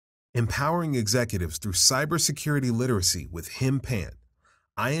Empowering executives through cybersecurity literacy with Hem Pant,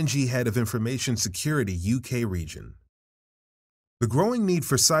 ING Head of Information Security UK Region. The growing need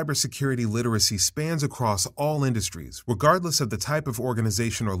for cybersecurity literacy spans across all industries, regardless of the type of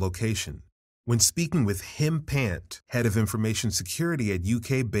organization or location. When speaking with Hem Pant, Head of Information Security at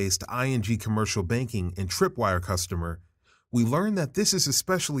UK-based ING Commercial Banking and Tripwire customer, we learned that this is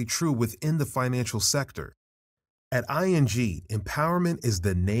especially true within the financial sector. At ING, empowerment is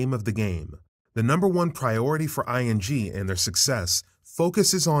the name of the game. The number one priority for ING and their success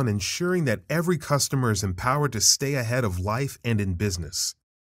focuses on ensuring that every customer is empowered to stay ahead of life and in business.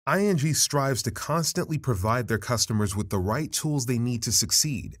 ING strives to constantly provide their customers with the right tools they need to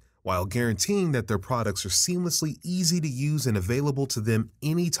succeed, while guaranteeing that their products are seamlessly easy to use and available to them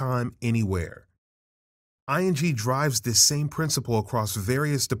anytime, anywhere. ING drives this same principle across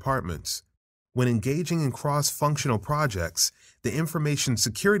various departments. When engaging in cross-functional projects, the information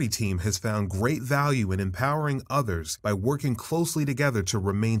security team has found great value in empowering others by working closely together to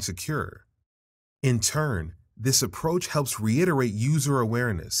remain secure. In turn, this approach helps reiterate user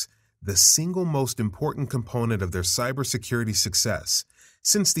awareness, the single most important component of their cybersecurity success,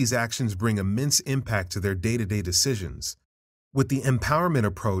 since these actions bring immense impact to their day-to-day decisions. With the empowerment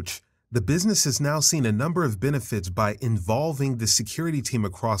approach, the business has now seen a number of benefits by involving the security team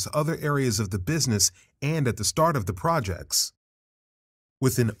across other areas of the business and at the start of the projects.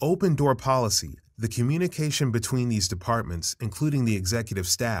 With an open-door policy, the communication between these departments, including the executive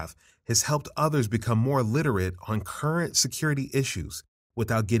staff, has helped others become more literate on current security issues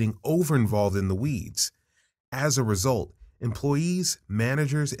without getting over-involved in the weeds. As a result, employees,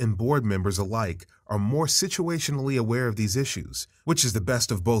 managers, and board members alike are more situationally aware of these issues, which is the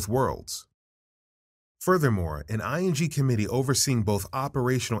best of both worlds. Furthermore, an ING committee overseeing both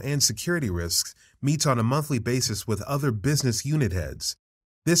operational and security risks meets on a monthly basis with other business unit heads.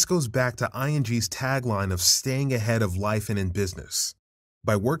 This goes back to ING's tagline of staying ahead of life and in business.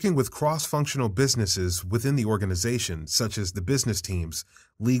 By working with cross-functional businesses within the organization, such as the business teams,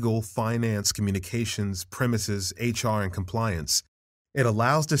 legal, finance, communications, premises, HR, and compliance, it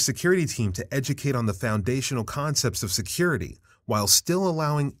allows the security team to educate on the foundational concepts of security while still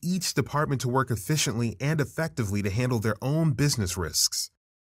allowing each department to work efficiently and effectively to handle their own business risks.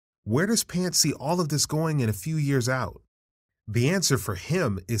 Where does Pant see all of this going in a few years out? The answer for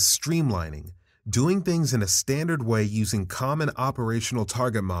him is streamlining, doing things in a standard way using common operational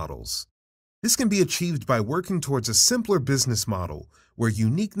target models. This can be achieved by working towards a simpler business model where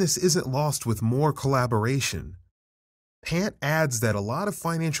uniqueness isn't lost with more collaboration. Pant adds that a lot of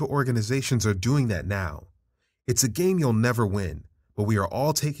financial organizations are doing that now. It's a game you'll never win, but we are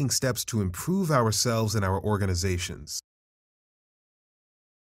all taking steps to improve ourselves and our organizations.